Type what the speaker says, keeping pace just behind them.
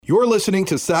You're listening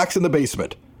to Sox in the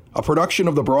Basement, a production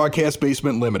of the Broadcast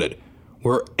Basement Limited,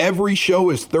 where every show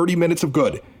is 30 minutes of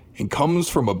good and comes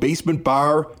from a basement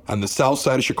bar on the south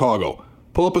side of Chicago.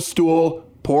 Pull up a stool,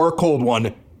 pour a cold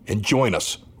one, and join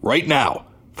us right now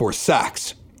for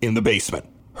Sox in the Basement.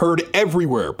 Heard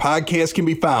everywhere podcasts can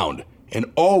be found, and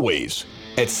always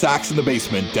at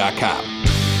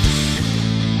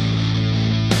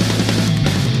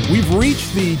soxinthebasement.com. We've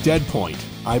reached the dead point,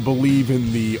 I believe,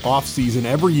 in the off-season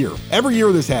every year. Every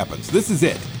year this happens. This is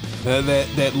it.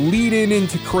 That lead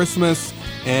into Christmas,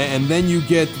 and then you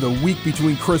get the week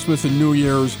between Christmas and New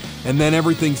Year's, and then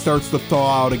everything starts to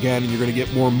thaw out again, and you're going to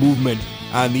get more movement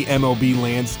on the MLB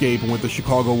landscape and with the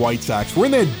Chicago White Sox. We're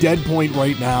in that dead point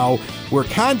right now where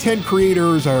content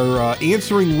creators are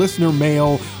answering listener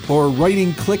mail or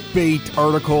writing clickbait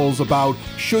articles about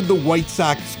should the White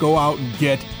Sox go out and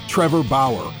get Trevor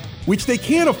Bauer, which they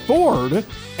can't afford,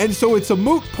 and so it's a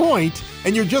moot point,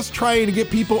 and you're just trying to get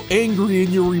people angry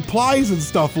in your replies and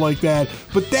stuff like that.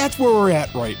 But that's where we're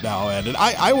at right now, Ed. And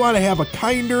I want to have a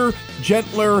kinder,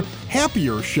 gentler,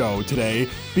 happier show today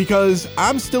because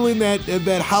I'm still in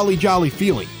that holly jolly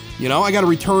feeling. You know, I got to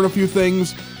return a few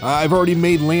things. I've already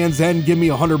made Land's End give me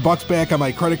 $100 back on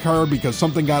my credit card because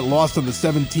something got lost on the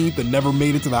 17th and never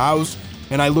made it to the house.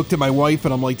 And I looked at my wife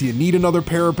and I'm like, do you need another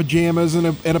pair of pajamas and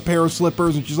a pair of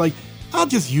slippers? And she's like, I'll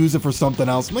just use it for something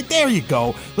else. I'm like, there you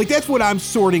go. Like, that's what I'm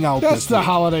sorting out That's this the week.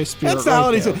 holiday spirit. That's the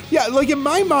holiday spirit. Yeah, like in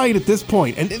my mind at this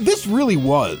point, and this really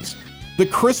was the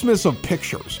Christmas of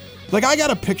pictures. Like, I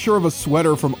got a picture of a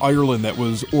sweater from Ireland that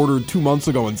was ordered 2 months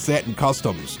ago in Satin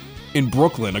Customs in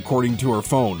Brooklyn, according to her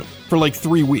phone, for like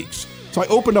 3 weeks. So I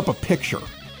opened up a picture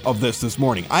of this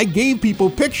morning. I gave people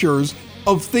pictures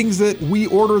of things that we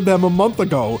ordered them a month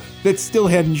ago that still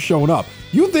hadn't shown up.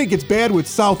 You think it's bad with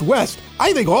Southwest.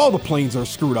 I think all the planes are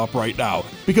screwed up right now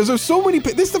because there's so many.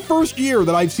 This is the first year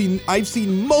that I've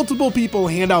seen multiple people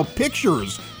hand out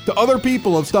pictures to other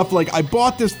people of stuff like, I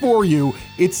bought this for you,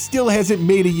 it still hasn't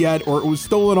made it yet, or it was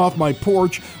stolen off my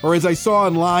porch, or as I saw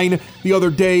online the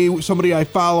other day, somebody I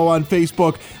follow on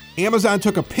Facebook, Amazon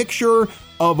took a picture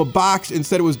of a box and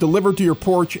said it was delivered to your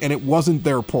porch and it wasn't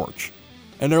their porch.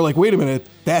 And they're like, wait a minute,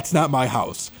 that's not my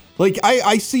house. Like,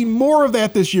 I see more of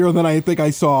that this year than I think I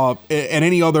saw at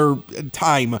any other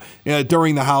time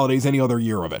during the holidays, any other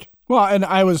year of it. Well, and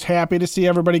I was happy to see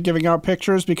everybody giving out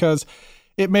pictures because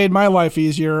it made my life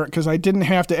easier because I didn't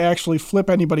have to actually flip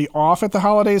anybody off at the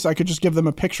holidays. I could just give them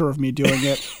a picture of me doing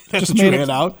it. Just made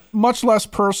it out much less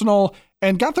personal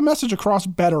and got the message across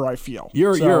better, I feel.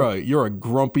 You're a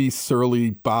grumpy, surly,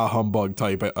 bah humbug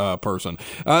type person.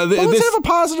 Let's have a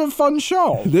positive, fun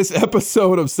show. This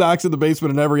episode of Sox in the Basement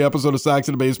and every episode of Sox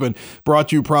in the Basement brought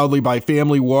to you proudly by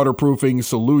Family Waterproofing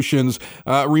Solutions.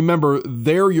 Remember,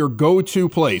 they're your go-to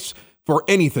place for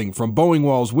anything from bowing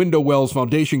walls, window wells,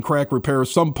 foundation crack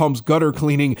repairs, sump pumps, gutter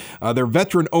cleaning. They're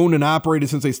veteran owned and operated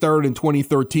since they started in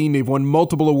 2013. They've won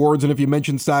multiple awards, and if you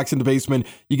mention Sox in the Basement,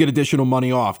 you get additional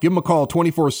money off. Give them a call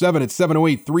 24/7 at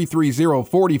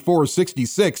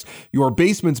 708-330-4466. Your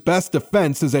basement's best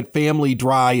defense is at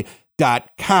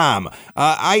FamilyDry.com.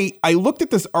 I looked at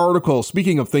this article,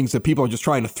 speaking of things that people are just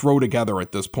trying to throw together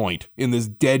at this point in this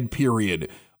dead period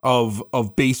of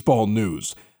baseball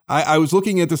news. I was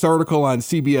looking at this article on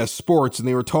CBS Sports, and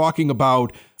they were talking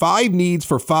about 5 needs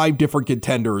for 5 different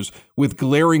contenders with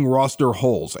glaring roster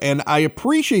holes. And I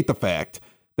appreciate the fact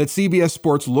that CBS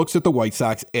Sports looks at the White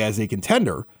Sox as a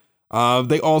contender.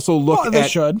 They also look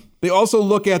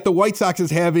at the White Sox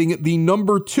as having the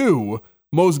number 2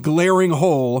 most glaring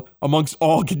hole amongst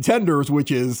all contenders,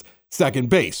 which is second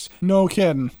base. No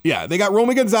kidding. Yeah, they got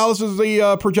Romy Gonzalez as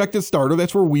the projected starter.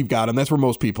 That's where we've got him. That's where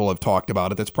most people have talked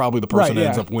about it. That's probably the person that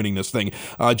ends up winning this thing.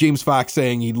 James Fox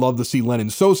saying he'd love to see Lennon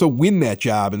Sosa win that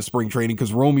job in spring training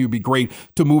because Romy would be great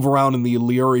to move around in the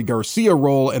Leury Garcia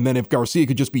role. And then if Garcia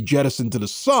could just be jettisoned to the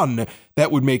sun,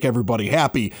 that would make everybody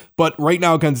happy. But right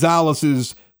now, Gonzalez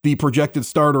is the projected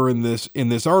starter in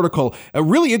this article. A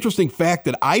really interesting fact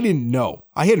that I didn't know.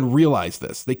 I hadn't realized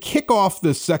this. They kick off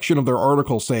this section of their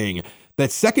article saying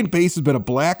that second base has been a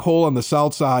black hole on the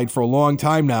South Side for a long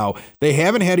time now. They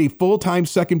haven't had a full-time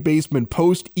second baseman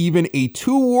post even a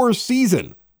 2-WAR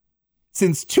season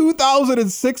since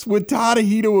 2006 with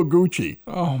Tadahito Iguchi.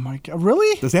 Oh my God.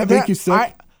 Really? Does that make you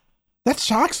sick? That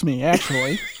shocks me,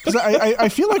 actually. Because I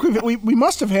feel like we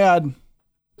must have had...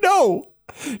 No.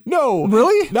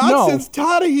 Really? Not since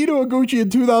Tadahito Iguchi in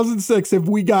 2006 have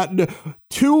we gotten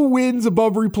 2 wins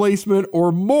above replacement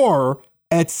or more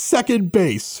at second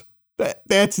base.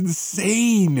 That's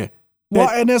insane. Well,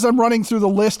 and as I'm running through the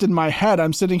list in my head,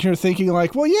 I'm sitting here thinking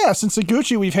like, well, yeah, since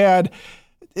Iguchi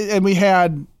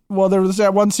there was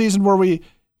that one season where we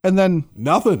And then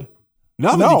nothing.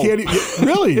 No, you can't,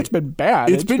 really. It's been bad.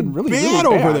 It's been really bad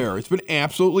over there. It's been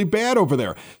absolutely bad over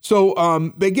there.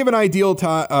 So they give an ideal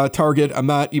target. I'm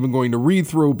not even going to read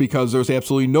through because there's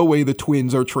absolutely no way the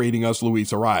Twins are trading us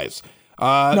Luis Arraez.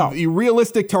 No. The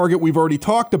realistic target we've already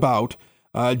talked about,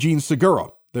 Gene Segura.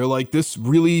 They're like, this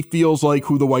really feels like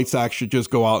who the White Sox should just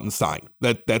go out and sign.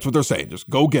 That's what they're saying. Just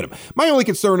go get him. My only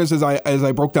concern is, as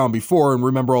I broke down before, and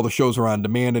remember all the shows are on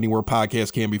demand anywhere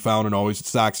podcasts can be found, and always at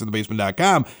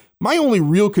SoxInTheBasement.com. My only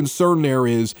real concern there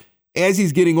is, as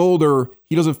he's getting older,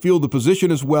 he doesn't feel the position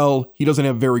as well. He doesn't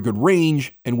have very good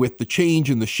range. And with the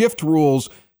change in the shift rules,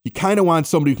 you kind of want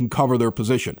somebody who can cover their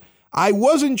position. I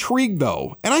was intrigued,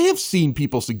 though, and I have seen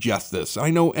people suggest this. I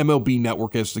know MLB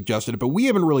Network has suggested it, but we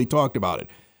haven't really talked about it.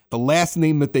 The last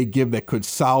name that they give that could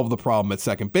solve the problem at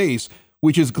second base,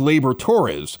 which is Gleyber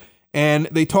Torres. And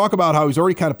they talk about how he's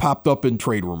already kind of popped up in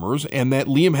trade rumors and that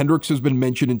Liam Hendriks has been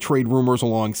mentioned in trade rumors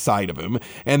alongside of him.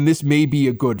 And this may be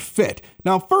a good fit.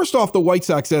 Now, first off, the White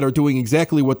Sox are doing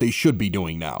exactly what they should be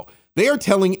doing now. They are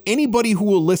telling anybody who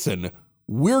will listen,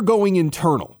 we're going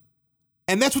internal.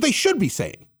 And that's what they should be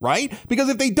saying, right? Because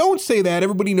if they don't say that,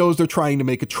 everybody knows they're trying to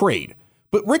make a trade.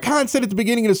 But Rick Hahn said at the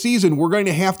beginning of the season, we're going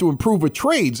to have to improve with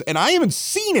trades, and I haven't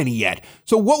seen any yet.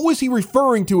 So what was he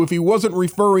referring to if he wasn't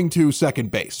referring to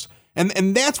second base? And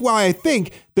that's why I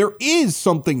think there is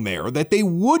something there that they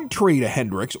would trade a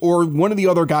Hendriks or one of the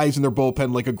other guys in their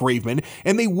bullpen like a Graveman,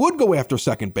 and they would go after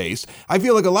second base. I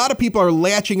feel like a lot of people are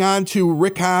latching on to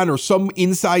Rick Hahn or some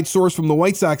inside source from the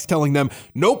White Sox telling them,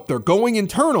 nope, they're going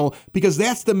internal because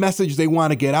that's the message they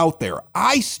want to get out there.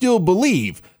 I still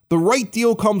believe the right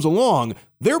deal comes along,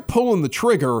 they're pulling the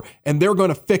trigger and they're going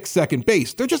to fix second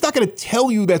base. They're just not going to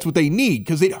tell you that's what they need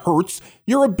because it hurts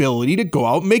your ability to go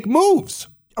out and make moves.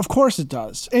 Of course it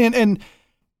does. And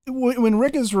when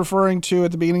Rick is referring to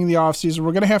at the beginning of the offseason,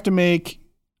 we're going to have to make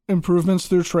improvements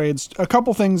through trades. A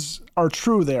couple things are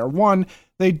true there. One,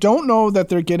 they don't know that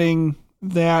they're getting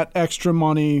that extra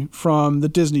money from the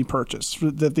Disney purchase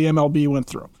that the MLB went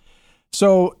through.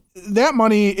 So that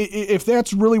money, if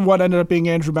that's really what ended up being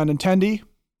Andrew Benintendi,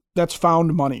 that's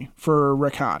found money for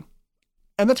Rick Hahn.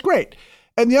 And that's great.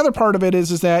 And the other part of it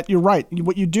is that you're right.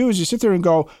 What you do is you sit there and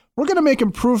go, we're going to make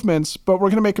improvements, but we're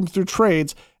going to make them through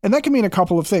trades. And that can mean a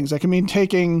couple of things. That can mean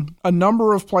taking a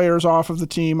number of players off of the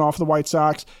team, off the White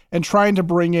Sox, and trying to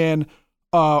bring in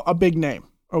a big name,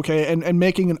 okay, and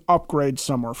making an upgrade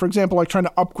somewhere. For example, like trying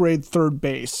to upgrade third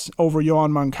base over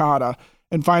Yoan Moncada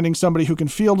and finding somebody who can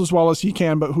field as well as he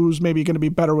can, but who's maybe going to be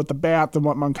better with the bat than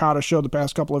what Moncada showed the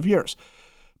past couple of years.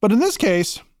 But in this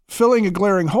case, filling a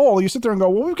glaring hole, you sit there and go,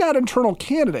 well, we've got internal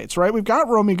candidates, right? We've got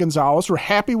Romy Gonzalez. We're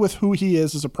happy with who he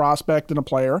is as a prospect and a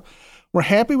player. We're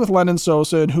happy with Lenyn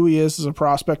Sosa and who he is as a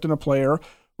prospect and a player.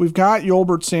 We've got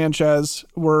Yolbert Sanchez.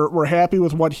 We're happy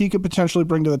with what he could potentially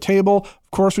bring to the table.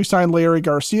 Of course, we signed Larry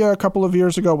Garcia a couple of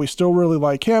years ago. We still really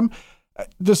like him.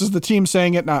 This is the team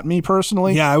saying it, not me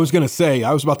personally. Yeah, I was going to say,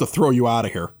 I was about to throw you out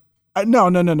of here.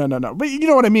 No. But you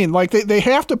know what I mean? Like they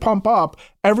have to pump up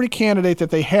every candidate that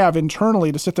they have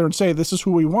internally to sit there and say, this is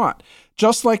who we want.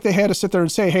 Just like they had to sit there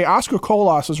and say, hey, Oscar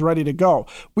Colas is ready to go.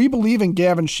 We believe in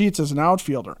Gavin Sheets as an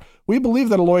outfielder. We believe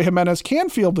that Eloy Jimenez can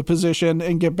field the position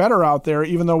and get better out there,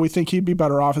 even though we think he'd be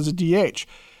better off as a DH.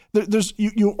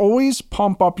 You always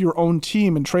pump up your own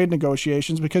team in trade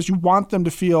negotiations because you want them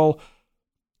to feel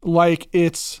like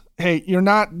it's, hey, you're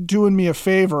not doing me a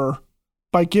favor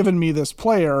by giving me this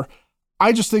player.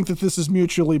 I just think that this is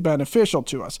mutually beneficial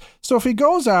to us. So if he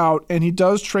goes out and he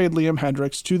does trade Liam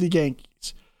Hendriks to the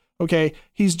Yankees, okay,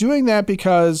 he's doing that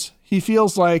because he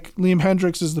feels like Liam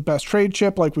Hendriks is the best trade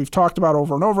chip, like we've talked about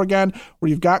over and over again, where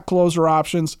you've got closer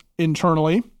options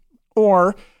internally,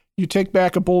 or you take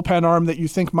back a bullpen arm that you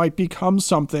think might become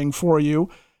something for you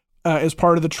as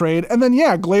part of the trade. And then,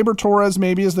 yeah, Gleyber Torres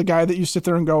maybe is the guy that you sit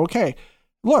there and go, okay,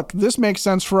 look, this makes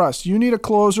sense for us. You need a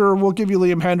closer. We'll give you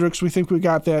Liam Hendriks. We think we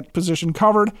got that position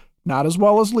covered. Not as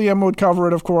well as Liam would cover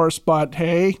it, of course, but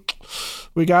hey,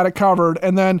 we got it covered.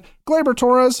 And then Gleyber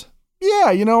Torres, yeah,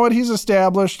 you know what? He's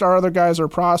established. Our other guys are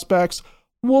prospects.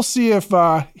 We'll see if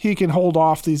he can hold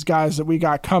off these guys that we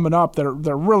got coming up that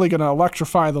they're really going to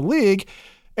electrify the league.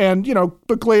 And, you know,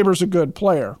 but Gleyber's a good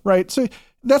player, right? So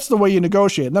that's the way you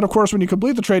negotiate. And then, of course, when you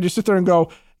complete the trade, you sit there and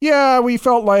go, yeah, we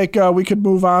felt like we could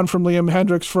move on from Liam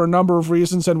Hendriks for a number of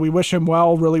reasons, and we wish him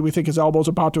well. Really, we think his elbow's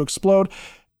about to explode.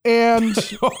 And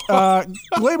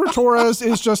Gleyber Torres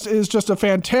is just a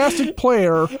fantastic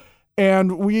player,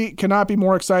 And we cannot be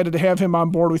more excited to have him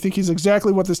on board. We think he's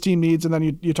exactly what this team needs. And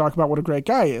then you talk about what a great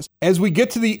guy he is. As we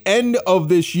get to the end of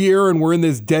this year, and we're in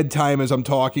this dead time as I'm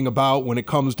talking about when it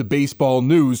comes to baseball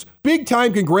news, big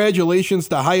time congratulations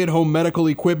to Hyatt Home Medical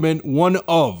Equipment, one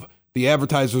of the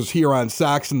advertisers here on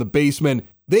Sox in the Basement.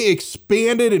 They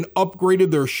expanded and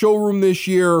upgraded their showroom this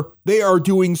year. They are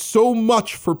doing so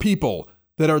much for people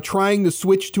that are trying to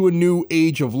switch to a new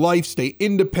age of life, stay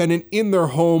independent in their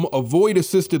home, avoid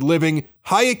assisted living.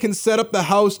 Hyatt can set up the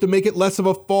house to make it less of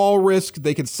a fall risk.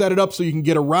 They can set it up so you can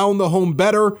get around the home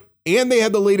better. And they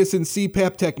have the latest in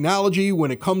CPAP technology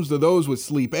when it comes to those with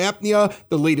sleep apnea,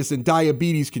 the latest in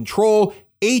diabetes control.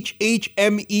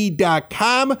 HHME.com.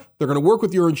 They're going to work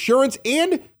with your insurance,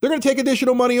 and they're going to take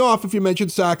additional money off if you mention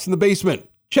Sox in the Basement.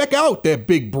 Check out that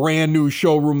big brand new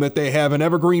showroom that they have in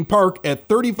Evergreen Park at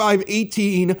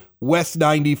 3518 West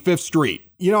 95th Street.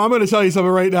 You know, I'm going to tell you something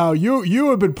right now.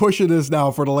 You have been pushing this now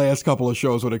for the last couple of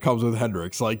shows when it comes with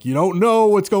Hendricks. Like, you don't know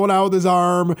what's going on with his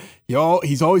arm.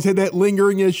 He's always had that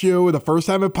lingering issue. The first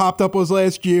time it popped up was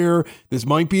last year. This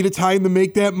might be the time to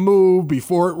make that move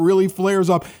before it really flares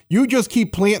up. You just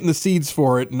keep planting the seeds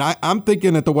for it. And I'm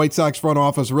thinking that the White Sox front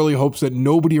office really hopes that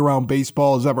nobody around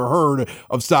baseball has ever heard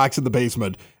of Sox in the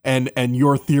Basement and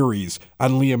your theories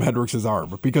on Liam Hendricks'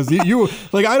 arm. Because you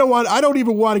like, I don't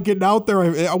even want to get out there.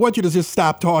 I want you to just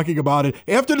stop talking about it.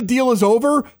 After the deal is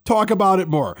over, talk about it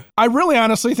more. I really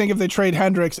honestly think if they trade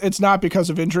Hendricks, it's not because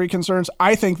of injury concerns.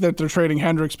 I think that they're trading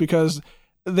Hendricks because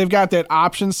they've got that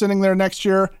option sitting there next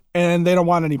year and they don't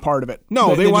want any part of it.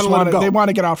 No, they want to let him go. They want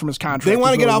to get out from his contract. They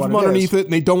want to get out from underneath it,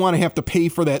 and they don't want to have to pay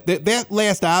for that. That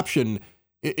last option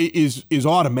is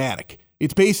automatic.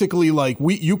 It's basically like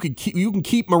you can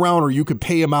keep him around, or you could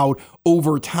pay him out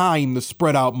over time to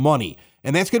spread out money.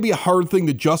 And that's going to be a hard thing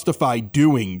to justify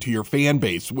doing to your fan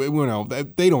base.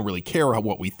 They don't really care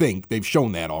what we think. They've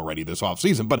shown that already this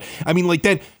offseason. But, I mean, like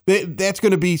that's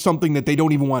going to be something that they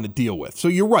don't even want to deal with. So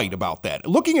you're right about that.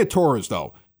 Looking at Torres,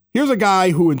 though, here's a guy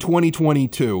who in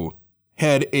 2022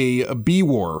 had a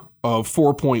B-WAR of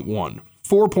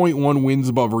 4.1 wins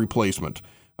above replacement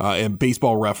in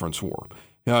Baseball Reference WAR.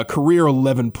 Career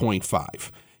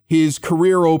 11.5. His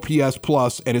career OPS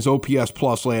plus and his OPS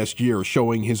plus last year,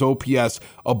 showing his OPS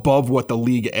above what the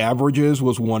league average is,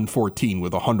 was 114,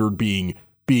 with 100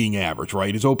 being average,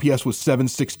 right? His OPS was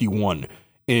 761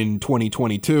 in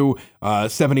 2022,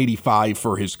 785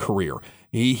 for his career.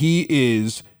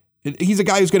 He's a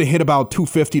guy who's going to hit about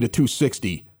 250 to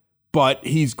 260, but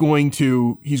he's going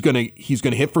to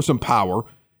hit for some power.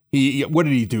 What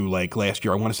did he do like last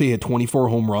year? I want to say he had 24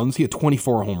 home runs. He had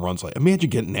 24 home runs. Like, imagine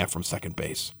getting that from second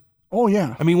base. Oh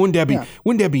yeah. I mean, wouldn't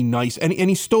that be nice? And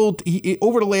he stole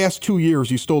over the last 2 years,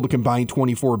 he stole the combined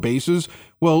 24 bases.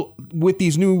 Well, with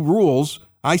these new rules,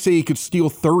 I say he could steal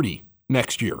 30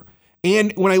 next year.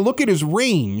 And when I look at his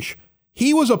range,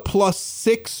 he was a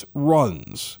 +6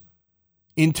 runs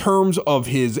in terms of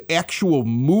his actual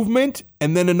movement,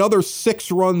 and then another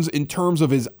 6 runs in terms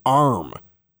of his arm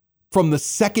from the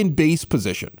second base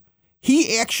position.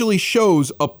 He actually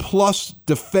shows a plus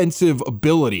defensive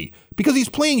ability because he's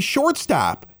playing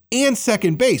shortstop and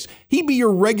second base. He'd be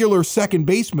your regular second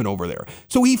baseman over there.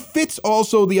 So he fits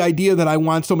also the idea that I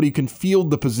want somebody who can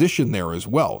field the position there as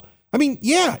well. I mean,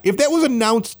 yeah, if that was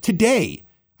announced today,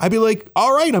 I'd be like,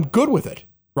 all right, I'm good with it,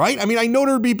 right? I mean, I know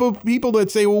there'd be people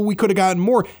that say, well, we could have gotten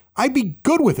more. I'd be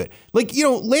good with it. Like,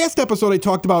 last episode I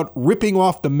talked about ripping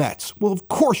off the Mets. Well, of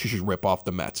course you should rip off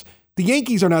the Mets. The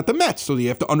Yankees are not the Mets, so you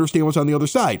have to understand what's on the other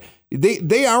side.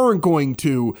 They aren't going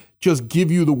to just give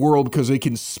you the world because they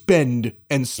can spend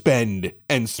and spend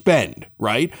and spend,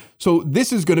 right? So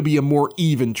this is going to be a more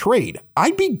even trade.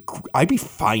 I'd be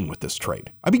fine with this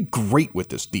trade. I'd be great with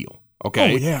this deal.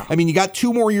 Okay. Oh, yeah. I mean, you got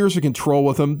 2 more years of control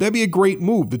with him. That'd be a great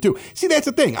move to do. See, that's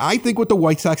the thing. I think what the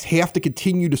White Sox have to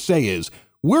continue to say is,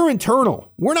 we're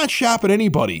internal. We're not shopping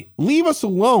anybody. Leave us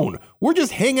alone. We're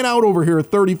just hanging out over here at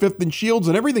 35th and Shields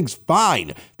and everything's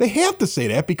fine. They have to say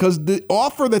that because the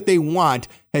offer that they want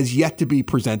has yet to be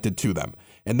presented to them.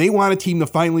 And they want a team to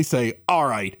finally say, all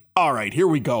right, here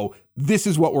we go. This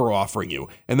is what we're offering you.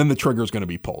 And then the trigger is going to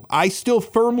be pulled. I still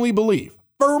firmly believe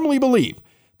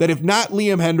that if not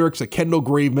Liam Hendricks, a Kendall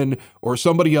Graveman, or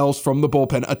somebody else from the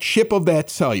bullpen, a chip of that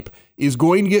type is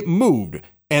going to get moved.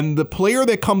 And the player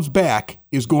that comes back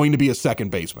is going to be a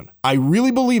second baseman. I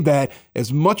really believe that,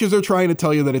 as much as they're trying to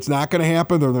tell you that it's not going to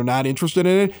happen or they're not interested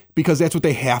in it, because that's what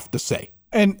they have to say.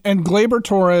 And Gleyber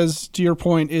Torres, to your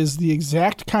point, is the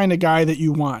exact kind of guy that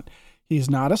you want. He's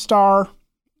not a star.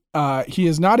 He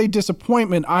is not a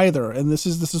disappointment either. And this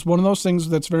is one of those things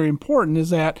that's very important, is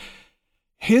that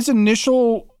his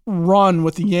initial run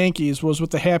with the Yankees was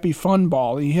with the Happy Fun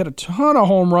Ball. He hit a ton of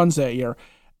home runs that year.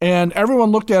 And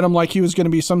everyone looked at him like he was going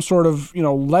to be some sort of,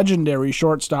 legendary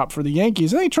shortstop for the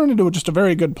Yankees. And he turned into just a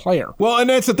very good player. Well, and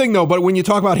that's the thing, though. But when you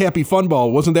talk about Happy Fun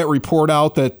Ball, wasn't that report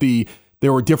out that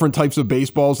there were different types of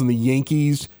baseballs and the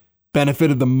Yankees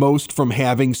benefited the most from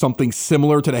having something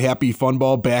similar to the Happy Fun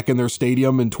Ball back in their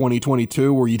stadium in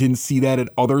 2022, where you didn't see that at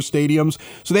other stadiums?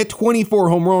 So that 24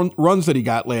 home runs that he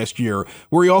got last year,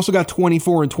 where he also got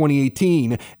 24 in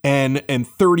 2018 and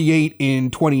 38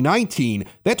 in 2019,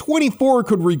 that 24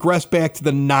 could regress back to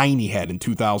the 9 he had in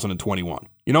 2021.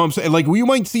 You know what I'm saying? Like, you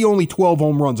might see only 12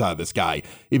 home runs out of this guy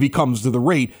if he comes to the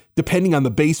rate, depending on the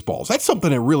baseballs. That's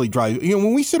something that really drives,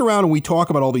 when we sit around and we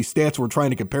talk about all these stats, we're trying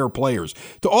to compare players,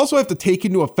 to also have to take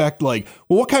into effect, like,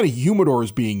 well, what kind of humidor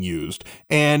is being used?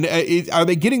 And are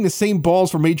they getting the same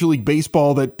balls from Major League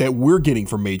Baseball that we're getting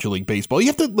from Major League Baseball? You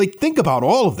have to, think about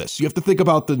all of this. You have to think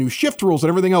about the new shift rules and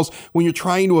everything else when you're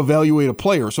trying to evaluate a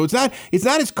player. So it's not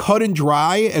as cut and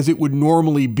dry as it would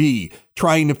normally be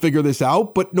trying to figure this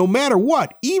out. But no matter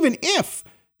what, even if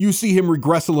you see him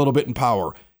regress a little bit in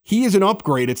power, he is an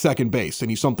upgrade at second base,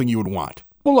 and he's something you would want.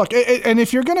 Well, look, and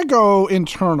if you're going to go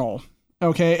internal,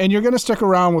 okay, and you're going to stick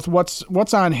around with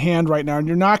what's on hand right now, and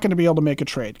you're not going to be able to make a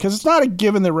trade, because it's not a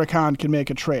given that Rick Hahn can make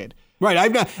a trade. Right.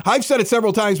 I've said it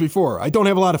several times before. I don't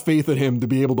have a lot of faith in him to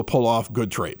be able to pull off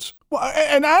good trades. Well,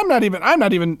 and I'm not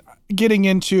even getting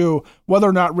into whether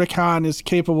or not Rick Hahn is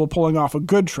capable of pulling off a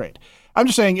good trade. I'm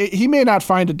just saying he may not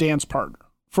find a dance partner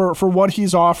for what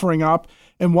he's offering up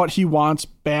and what he wants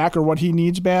back or what he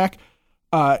needs back.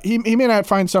 He may not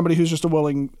find somebody who's just a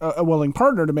willing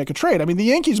partner to make a trade. I mean, the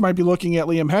Yankees might be looking at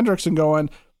Liam Hendriks and going,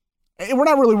 hey, we're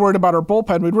not really worried about our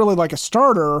bullpen. We'd really like a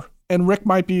starter. And Rick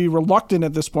might be reluctant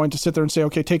at this point to sit there and say,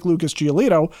 okay, take Lucas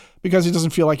Giolito, because he doesn't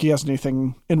feel like he has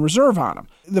anything in reserve on him.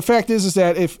 The fact is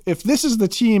that if this is the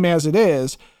team as it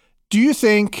is, do you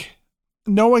think,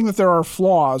 knowing that there are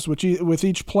flaws with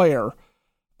each player,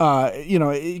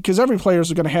 because every player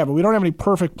is going to have it. We don't have any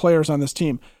perfect players on this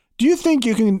team. Do you think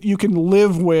you can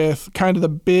live with kind of the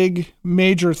big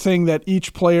major thing that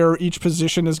each player, each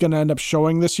position is going to end up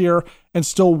showing this year and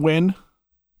still win?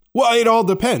 Well, it all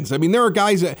depends. I mean, there are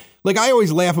guys that, I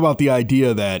always laugh about the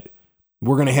idea that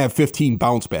we're going to have 15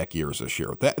 bounce back years this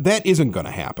year. That isn't going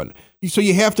to happen. So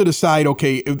you have to decide,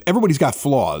 okay, everybody's got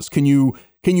flaws. Can you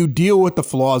deal with the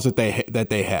flaws that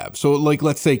they have? So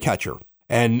let's say catcher.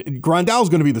 And Grandal's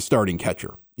going to be the starting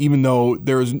catcher, even though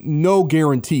there's no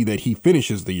guarantee that he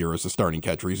finishes the year as the starting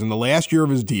catcher. He's in the last year of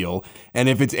his deal. And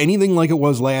if it's anything like it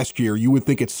was last year, you would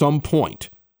think at some point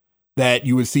that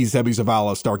you would see Seby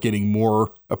Zavala start getting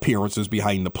more appearances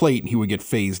behind the plate and he would get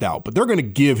phased out. But they're going to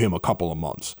give him a couple of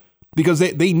months because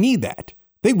they need that.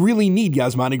 They really need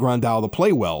Yasmani Grandal to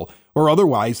play well, or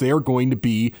otherwise they are going to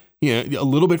be a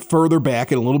little bit further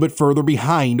back and a little bit further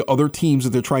behind other teams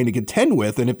that they're trying to contend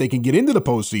with. And if they can get into the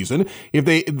postseason, if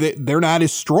they're not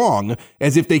as strong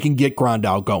as if they can get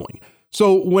Grandal going.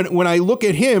 So when I look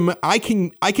at him, I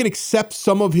can accept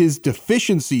some of his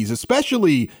deficiencies,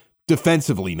 especially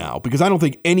defensively now, because I don't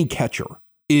think any catcher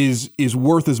is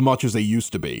worth as much as they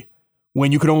used to be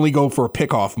when you could only go for a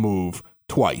pickoff move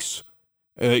twice,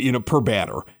 per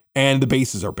batter, and the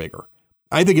bases are bigger.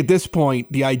 I think at this point,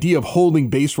 the idea of holding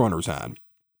base runners on,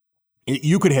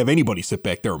 you could have anybody sit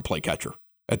back there and play catcher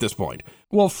at this point.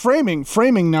 Well, framing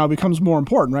now becomes more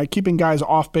important, right? Keeping guys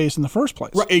off base in the first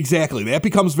place. Right, exactly. That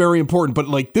becomes very important.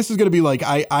 But this is going to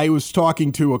be I was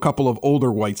talking to a couple of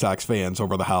older White Sox fans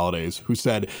over the holidays who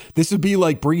said this would be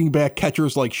like bringing back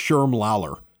catchers like Sherm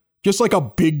Lawler. Just like a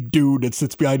big dude that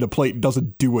sits behind the plate and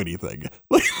doesn't do anything.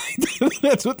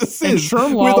 That's what this and is. And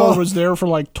Sherm Lawler was there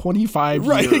for 25 years.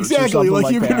 Right, exactly. Or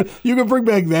you can bring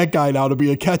back that guy now to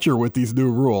be a catcher with these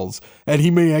new rules. And he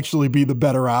may actually be the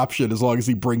better option as long as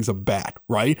he brings a bat,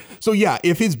 right? So yeah,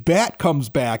 if his bat comes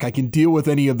back, I can deal with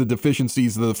any of the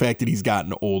deficiencies of the fact that he's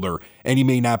gotten older and he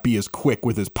may not be as quick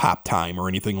with his pop time or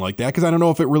anything like that, because I don't know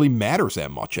if it really matters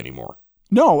that much anymore.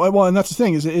 No, well, and that's the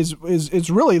thing, is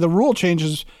really the rule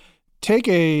changes. Take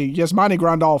a Yasmani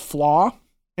Grandal flaw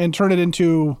and turn it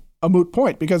into a moot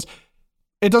point, because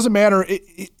it doesn't matter.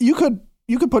 You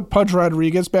could put Pudge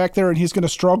Rodriguez back there and he's going to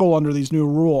struggle under these new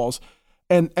rules.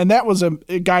 And that was a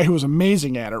guy who was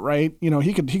amazing at it, right?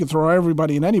 He could throw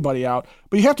everybody and anybody out,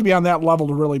 but you have to be on that level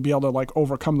to really be able to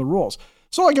overcome the rules.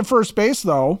 So at first base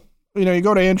though, you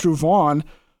go to Andrew Vaughn.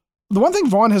 The one thing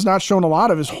Vaughn has not shown a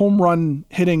lot of is home run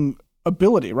hitting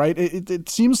ability, right? It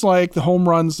seems like the home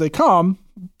runs, they come,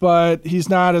 but he's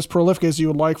not as prolific as you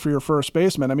would like for your first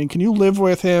baseman. I mean, can you live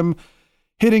with him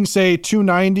hitting, say,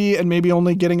 290 and maybe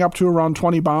only getting up to around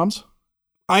 20 bombs?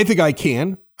 I think I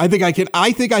can. I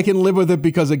think I can live with it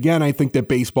because, again, I think that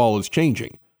baseball is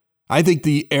changing. I think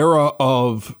the era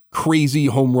of crazy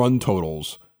home run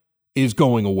totals is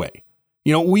going away.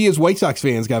 You know, we as White Sox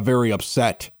fans got very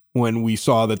upset when we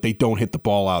saw that they don't hit the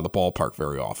ball out of the ballpark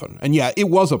very often. And yeah, it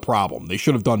was a problem. They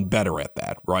should have done better at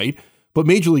that, right? But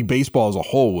Major League Baseball as a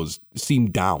whole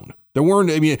seemed down. There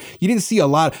weren't, I mean, you didn't see a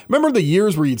lot. Remember the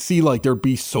years where you'd see like there'd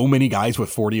be so many guys with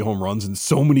 40 home runs and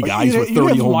so many guys with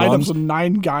 30 home runs? Lineups of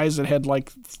 9 guys that had like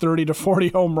 30 to 40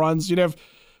 home runs. You'd have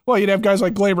guys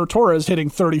like Gleyber Torres hitting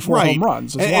 34 home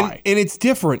runs. And it's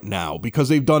different now because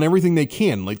they've done everything they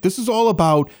can. Like, this is all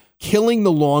about killing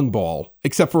the long ball,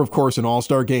 except for, of course, in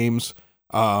all-star games,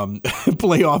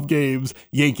 playoff games,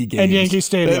 Yankee games. And Yankee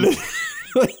Stadium.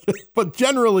 But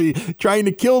generally trying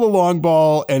to kill the long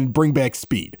ball and bring back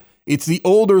speed. It's the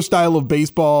older style of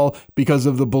baseball because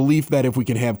of the belief that if we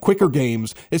can have quicker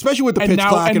games, especially with the pitch clock and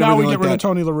everything like that. And now we get rid of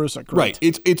Tony La Russa. Right.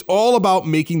 It's all about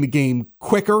making the game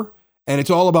quicker, and it's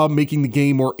all about making the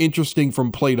game more interesting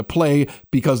from play to play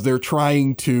because they're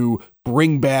trying to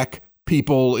bring back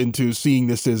people into seeing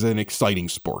this as an exciting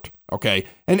sport. Okay.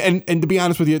 And to be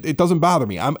honest with you, it doesn't bother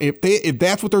me. If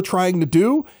that's what they're trying to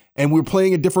do and we're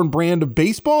playing a different brand of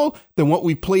baseball than what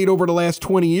we've played over the last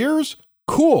 20 years,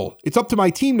 cool. It's up to my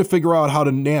team to figure out how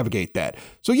to navigate that.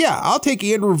 So yeah, I'll take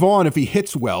Andrew Vaughn if he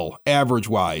hits well,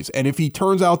 average-wise, and if he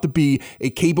turns out to be a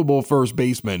capable first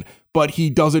baseman, but he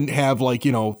doesn't have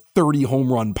 30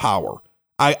 home run power.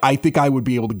 I think I would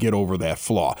be able to get over that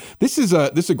flaw. This is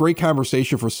a great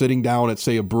conversation for sitting down at,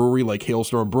 say, a brewery like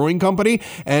Hailstorm Brewing Company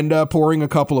and pouring a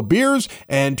couple of beers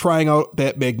and trying out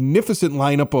that magnificent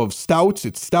lineup of stouts.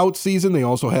 It's stout season. They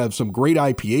also have some great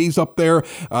IPAs up there,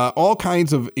 all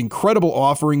kinds of incredible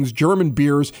offerings, German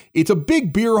beers. It's a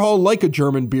big beer hall like a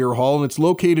German beer hall, and it's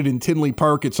located in Tinley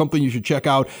Park. It's something you should check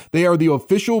out. They are the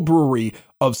official brewery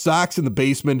of Sox in the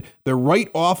Basement. They're right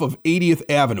off of 80th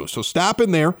Avenue. So stop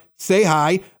in there, say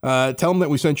hi, tell them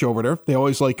that we sent you over there. They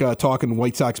always like talking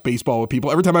White Sox baseball with people.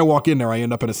 Every time I walk in there, I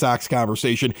end up in a Sox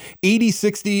conversation.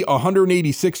 8060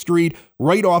 186th Street,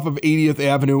 right off of 80th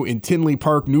Avenue in Tinley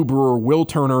Park. New brewer Will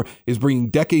Turner is bringing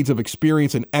decades of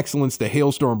experience and excellence to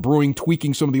Hailstorm Brewing,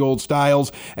 tweaking some of the old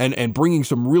styles and bringing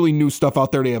some really new stuff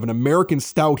out there. They have an American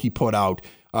Stout he put out.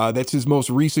 That's his most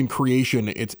recent creation.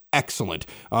 It's excellent.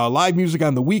 Live music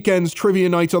on the weekends, trivia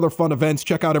nights, other fun events.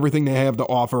 Check out everything they have to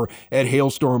offer at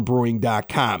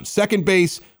hailstormbrewing.com. Second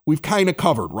base, we've kind of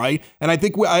covered, right? And I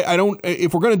think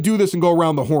if we're going to do this and go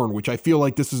around the horn, which I feel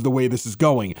like this is the way this is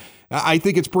going, I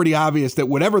think it's pretty obvious that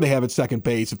whatever they have at second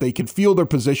base, if they can field their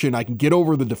position, I can get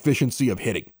over the deficiency of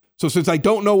hitting. So since I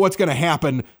don't know what's going to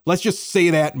happen, let's just say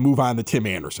that and move on to Tim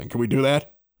Anderson. Can we do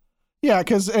that? Yeah,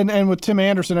 because and with Tim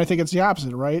Anderson, I think it's the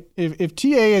opposite, right? If TA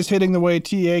is hitting the way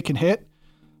TA can hit,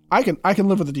 I can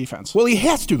live with the defense. Well, he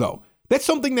has to, though. That's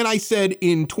something that I said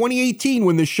in 2018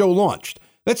 when this show launched.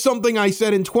 That's something I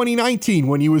said in 2019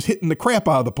 when he was hitting the crap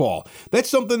out of the ball. That's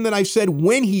something that I said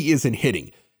when he isn't hitting.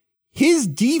 His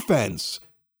defense,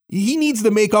 he needs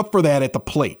to make up for that at the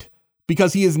plate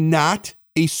because he is not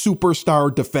a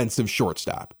superstar defensive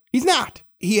shortstop. He's not.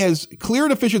 He has clear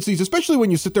deficiencies, especially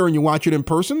when you sit there and you watch it in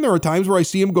person. There are times where I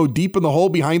see him go deep in the hole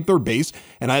behind third base,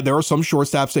 and there are some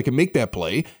shortstops that can make that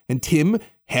play, and Tim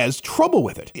has trouble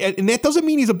with it. And that doesn't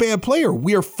mean he's a bad player.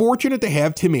 We are fortunate to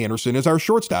have Tim Anderson as our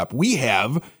shortstop. We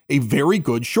have a very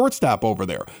good shortstop over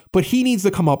there, but he needs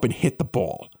to come up and hit the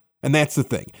ball. And that's the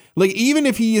thing. Like, even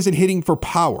if he isn't hitting for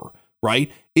power,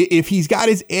 right? If he's got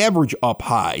his average up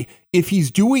high, if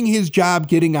he's doing his job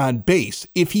getting on base,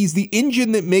 if he's the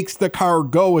engine that makes the car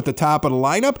go at the top of the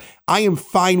lineup, I am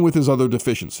fine with his other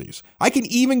deficiencies. I can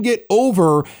even get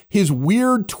over his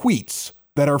weird tweets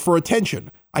that are for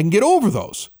attention. I can get over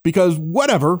those because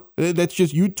whatever, that's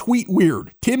just you tweet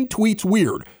weird. Tim tweets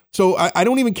weird. So I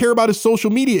don't even care about his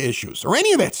social media issues or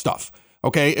any of that stuff.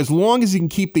 Okay, as long as he can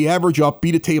keep the average up, be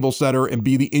the table setter, and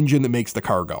be the engine that makes the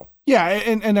car go. Yeah,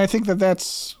 and I think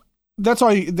that's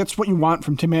what you want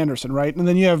from Tim Anderson, right? And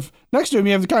then you have next to him,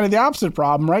 you have kind of the opposite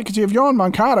problem, right? Because you have Yohan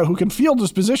Moncada, who can field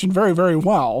his position very, very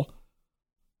well,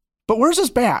 but where's his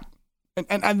bat?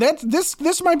 And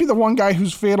this might be the one guy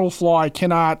whose fatal flaw I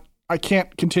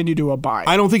can't continue to abide.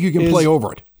 I don't think you can play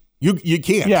over it. You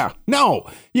can't. Yeah. No,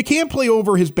 you can't play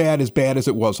over his bat as bad as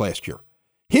it was last year.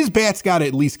 His bat's got to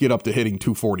at least get up to hitting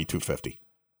 240, 250.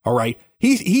 All right?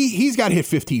 He's got to hit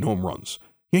 15 home runs.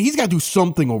 He's got to do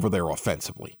something over there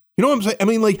offensively. You know what I'm saying? I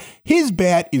mean, like, his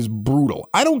bat is brutal.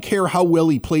 I don't care how well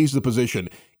he plays the position.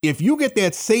 If you get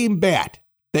that same bat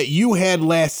that you had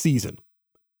last season,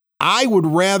 I would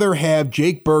rather have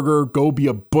Jake Burger go be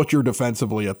a butcher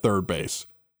defensively at third base.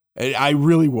 I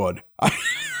really would.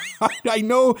 I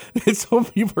know that some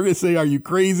people are going to say, are you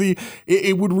crazy?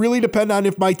 It would really depend on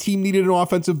if my team needed an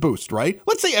offensive boost, right?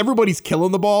 Let's say everybody's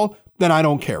killing the ball, then I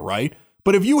don't care, right?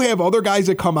 But if you have other guys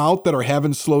that come out that are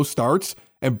having slow starts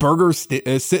and Berger's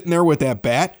sitting there with that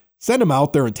bat, send him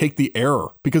out there and take the error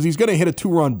because he's going to hit a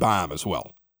 2-run bomb as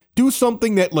well. Do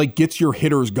something that like gets your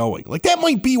hitters going. Like that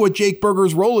might be what Jake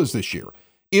Berger's role is this year.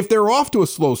 If they're off to a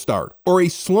slow start or a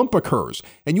slump occurs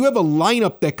and you have a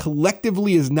lineup that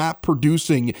collectively is not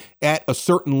producing at a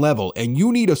certain level and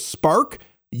you need a spark,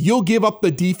 you'll give up the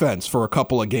defense for a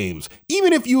couple of games.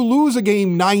 Even if you lose a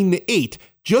game 9-8,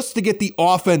 just to get the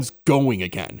offense going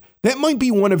again. That might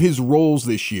be one of his roles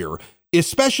this year,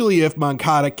 especially if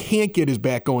Moncada can't get his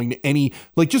bat going to any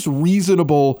like just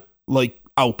reasonable like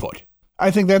output. I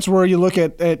think that's where you look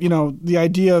at the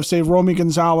idea of, say, Romy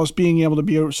Gonzalez being able to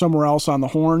be somewhere else on the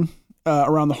horn,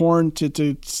 around the horn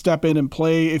to step in and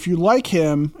play. If you like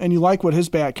him and you like what his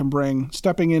bat can bring,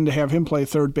 stepping in to have him play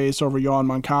third base over Yoan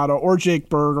Moncada or Jake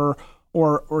Berger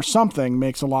or something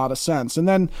makes a lot of sense. And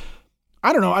then,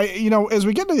 I don't know, as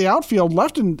we get to the outfield,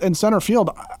 left and center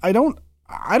field, I don't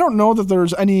know that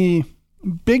there's any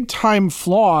big time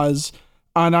flaws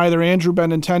on either Andrew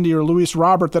Benintendi or Luis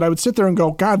Robert that I would sit there and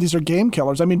go, God, these are game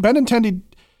killers. I mean, Benintendi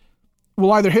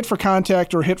will either hit for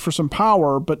contact or hit for some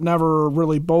power, but never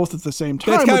really both at the same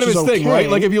time. That's kind of his thing, right?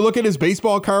 Like if you look at his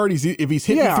baseball card, if he's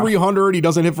hitting 300, he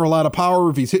doesn't hit for a lot of power.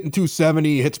 If he's hitting 270,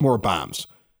 he hits more bombs.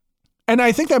 And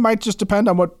I think that might just depend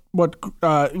on what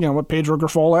Pedro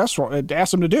Grifol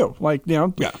asked him to do. Like,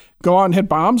 go out and hit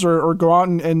bombs or go out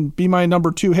and be my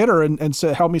number 2 hitter and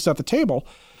help me set the table.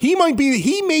 He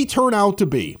may turn out to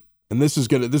be, and this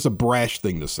is a brash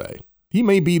thing to say. He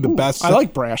may be the best. I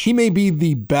like brash. He may be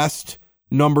the best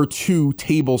number 2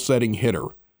 table setting hitter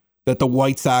that the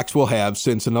White Sox will have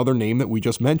since another name that we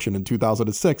just mentioned in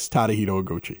 2006, Tadahito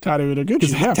Iguchi.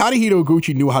 Tadahito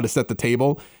Iguchi knew how to set the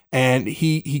table, and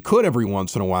he could every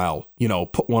once in a while,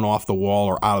 put one off the wall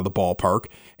or out of the ballpark.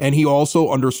 And he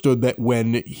also understood that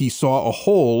when he saw a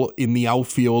hole in the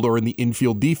outfield or in the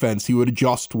infield defense, he would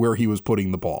adjust where he was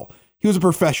putting the ball. He was a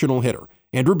professional hitter.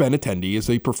 Andrew Benintendi is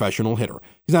a professional hitter.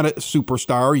 He's not a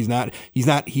superstar.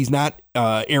 He's not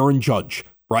Aaron Judge,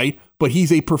 right? But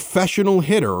he's a professional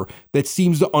hitter that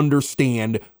seems to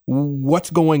understand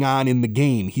what's going on in the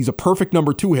game. He's a perfect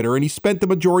number 2 hitter, and he spent the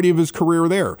majority of his career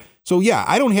there. So, yeah,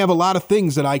 I don't have a lot of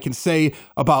things that I can say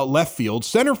about left field.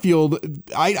 Center field,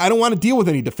 I don't want to deal with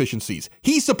any deficiencies.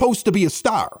 He's supposed to be a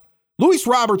star. Luis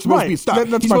Robert's supposed to be a star.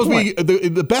 He's supposed to be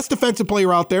the best defensive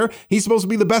player out there. He's supposed to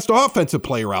be the best offensive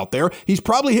player out there. He's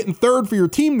probably hitting third for your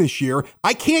team this year.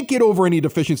 I can't get over any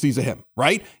deficiencies of him,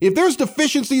 right? If there's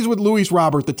deficiencies with Luis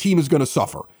Robert, the team is going to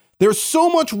suffer. There's so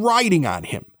much riding on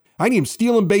him. I need him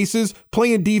stealing bases,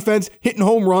 playing defense, hitting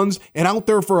home runs, and out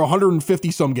there for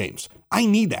 150-some games. I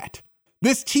need that.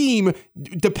 This team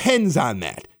depends on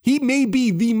that. He may be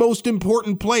the most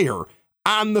important player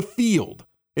on the field.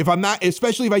 If I'm not,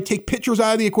 especially if I take pitchers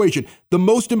out of the equation, the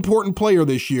most important player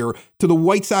this year to the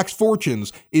White Sox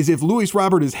fortunes is if Luis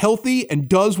Robert is healthy and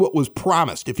does what was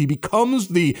promised. If he becomes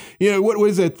the, what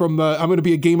is it from the, I'm going to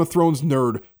be a Game of Thrones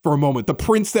nerd for a moment, the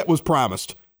prince that was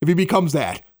promised. If he becomes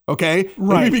that, okay?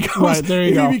 Right, if he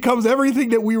go. becomes everything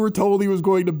that we were told he was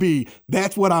going to be,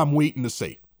 that's what I'm waiting to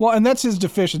see. Well, and that's his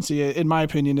deficiency, in my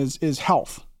opinion, is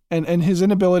health. And his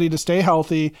inability to stay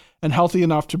healthy and healthy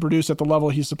enough to produce at the level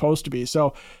he's supposed to be.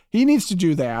 So he needs to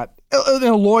do that. And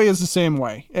Eloy is the same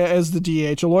way as the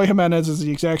DH. Eloy Jimenez is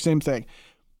the exact same thing.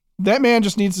 That man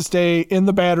just needs to stay in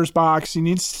the batter's box. He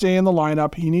needs to stay in the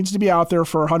lineup. He needs to be out there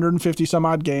for 150 some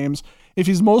odd games. If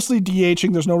he's mostly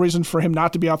DHing, there's no reason for him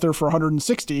not to be out there for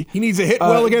 160. He needs to hit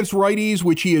well against righties,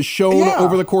 which he has shown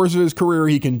over the course of his career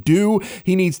he can do.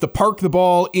 He needs to park the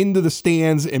ball into the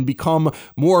stands and become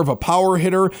more of a power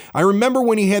hitter. I remember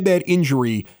when he had that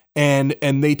injury and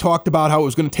they talked about how it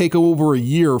was going to take over a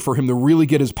year for him to really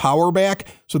get his power back.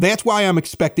 So that's why I'm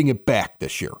expecting it back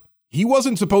this year. He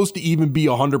wasn't supposed to even be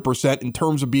 100% in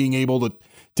terms of being able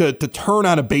to turn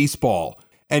on a baseball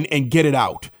and get it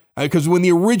out. Because when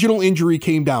the original injury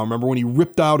came down, remember when he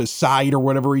ripped out his side or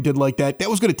whatever he did like that? That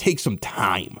was going to take some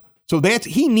time. So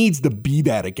he needs to be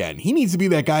that again. He needs to be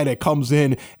that guy that comes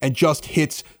in and just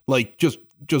hits like just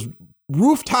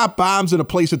rooftop bombs in a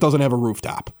place that doesn't have a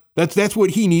rooftop. That's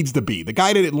what he needs to be. The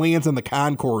guy that it lands on the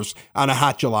concourse on a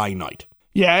hot July night.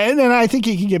 Yeah, and then I think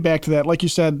he can get back to that. Like you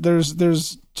said,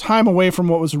 there's time away from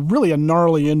what was really a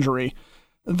gnarly injury.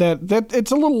 That it's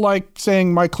a little like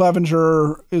saying Mike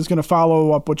Clevenger is going to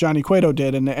follow up what Johnny Cueto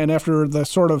did, and after the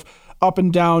sort of up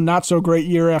and down, not so great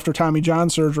year after Tommy John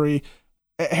surgery,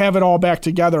 have it all back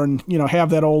together and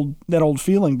have that old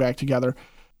feeling back together.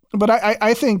 But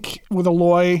I think with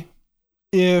Eloy,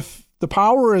 if the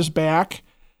power is back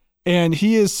and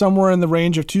he is somewhere in the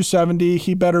range of 270,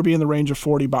 he better be in the range of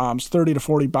 40 bombs, 30 to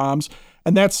 40 bombs.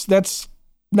 And that's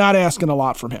not asking a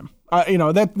lot from him.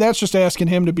 That's just asking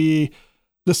him to be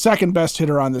the second best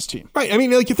hitter on this team. Right. I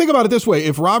mean, like, you think about it this way.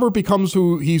 If Robert becomes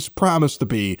who he's promised to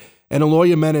be and Eloy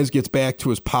Jimenez gets back to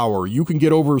his power, you can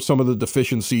get over some of the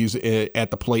deficiencies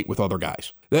at the plate with other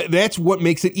guys. That's what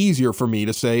makes it easier for me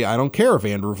to say, I don't care if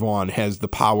Andrew Vaughn has the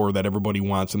power that everybody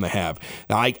wants him to have.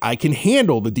 I can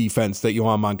handle the defense that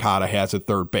Yohan Moncada has at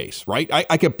third base, right?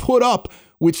 I can put up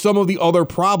with some of the other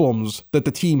problems that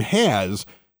the team has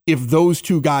if those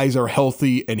two guys are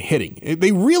healthy and hitting.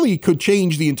 They really could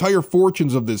change the entire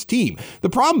fortunes of this team. The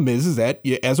problem is that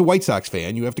as a White Sox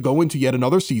fan, you have to go into yet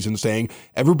another season saying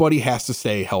everybody has to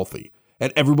stay healthy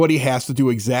and everybody has to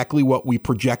do exactly what we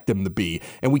project them to be.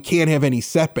 And we can't have any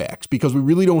setbacks because we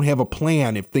really don't have a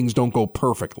plan if things don't go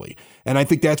perfectly. And I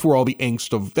think that's where all the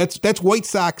angst of that's White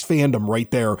Sox fandom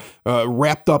right there,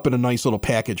 wrapped up in a nice little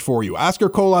package for you. Oscar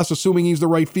Colas, assuming he's the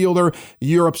right fielder,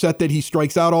 you're upset that he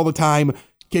strikes out all the time.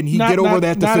 Can he get over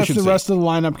that deficiency? Not if the rest of the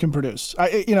lineup can produce.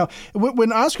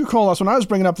 When Oscar Colas, when I was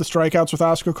bringing up the strikeouts with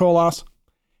Oscar Colas,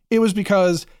 it was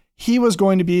because he was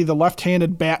going to be the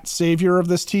left-handed bat savior of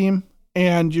this team,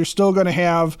 and you're still going to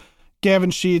have Gavin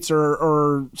Sheets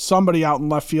or somebody out in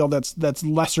left field that's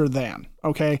lesser than,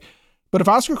 okay? But if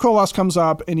Oscar Colas comes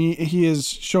up and he is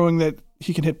showing that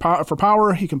he can hit for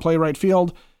power, he can play right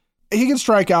field, he can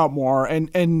strike out more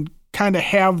and kind of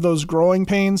have those growing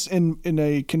pains in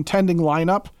a contending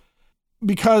lineup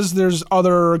because there's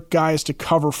other guys to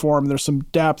cover for him. There's some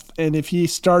depth. And if he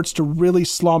starts to really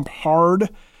slump hard,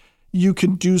 you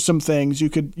can do some things. You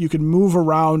could move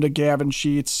around a Gavin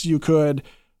Sheets. You could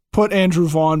put Andrew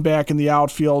Vaughn back in the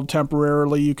outfield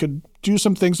temporarily. You could do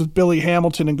some things with Billy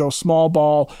Hamilton and go small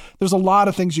ball. There's a lot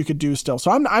of things you could do still. So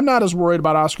I'm not as worried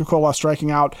about Oscar Colas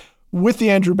striking out with the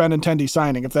Andrew Benintendi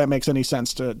signing, if that makes any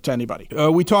sense to anybody.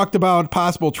 We talked about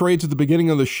possible trades at the beginning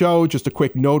of the show. Just a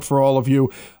quick note for all of you.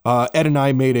 Ed and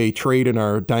I made a trade in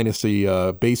our Dynasty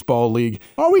Baseball League.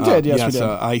 Oh, we did. Yes, we did.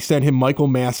 I sent him Michael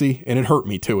Massey, and it hurt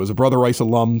me, too, as a Brother Rice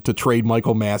alum, to trade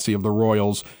Michael Massey of the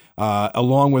Royals,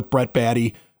 along with Brett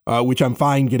Batty, which I'm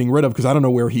fine getting rid of because I don't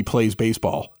know where he plays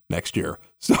baseball next year.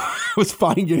 So I was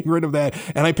fine getting rid of that.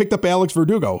 And I picked up Alex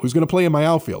Verdugo, who's going to play in my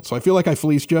outfield. So I feel like I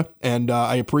fleeced you, and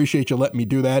I appreciate you letting me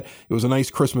do that. It was a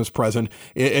nice Christmas present.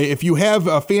 If you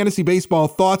have fantasy baseball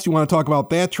thoughts, you want to talk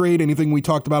about that trade, anything we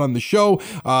talked about on the show,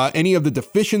 any of the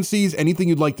deficiencies, anything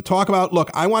you'd like to talk about, look,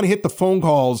 I want to hit the phone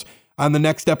calls on the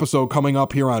next episode coming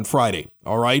up here on Friday.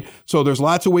 All right. So there's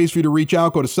lots of ways for you to reach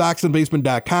out. Go to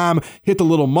soxandbasement.com, hit the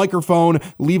little microphone,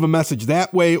 leave a message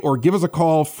that way, or give us a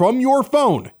call from your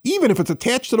phone, even if it's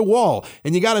attached to the wall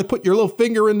and you got to put your little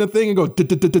finger in the thing and go,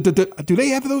 do they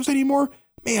have those anymore?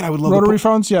 Man, I would love rotary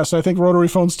phones. Yes, I think rotary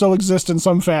phones still exist in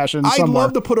some fashion. I'd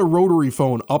love to put a rotary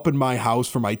phone up in my house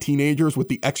for my teenagers with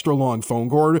the extra long phone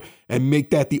cord and make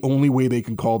that the only way they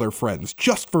can call their friends,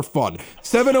 just for fun.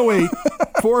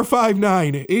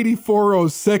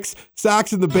 708-459-8406,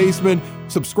 Sox in the Basement.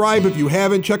 Subscribe if you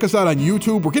haven't. Check us out on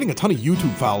YouTube. We're getting a ton of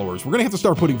YouTube followers. We're going to have to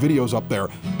start putting videos up there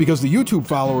because the YouTube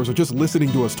followers are just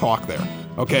listening to us talk there.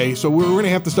 Okay, so we're going to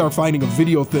have to start finding a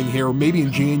video thing here.Maybe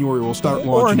in January we'll start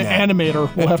launching that. Or an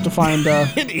animator. We'll have to find... an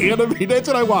animator. That's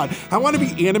what I want. I want to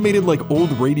be animated like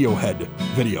old Radiohead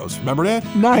videos. Remember that?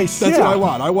 Nice. That's what I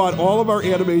want. I want all of our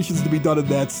animations to be done in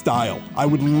that style. I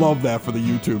would love that for the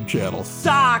YouTube channel.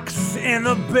 Sox in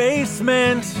the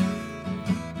Basement.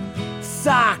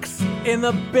 Sox in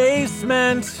the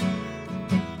Basement.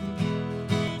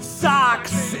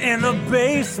 Sox in the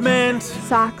Basement.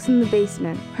 Sox in the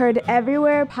Basement. Heard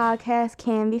everywhere podcasts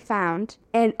can be found,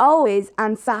 and always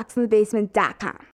on soxinthebasement.com.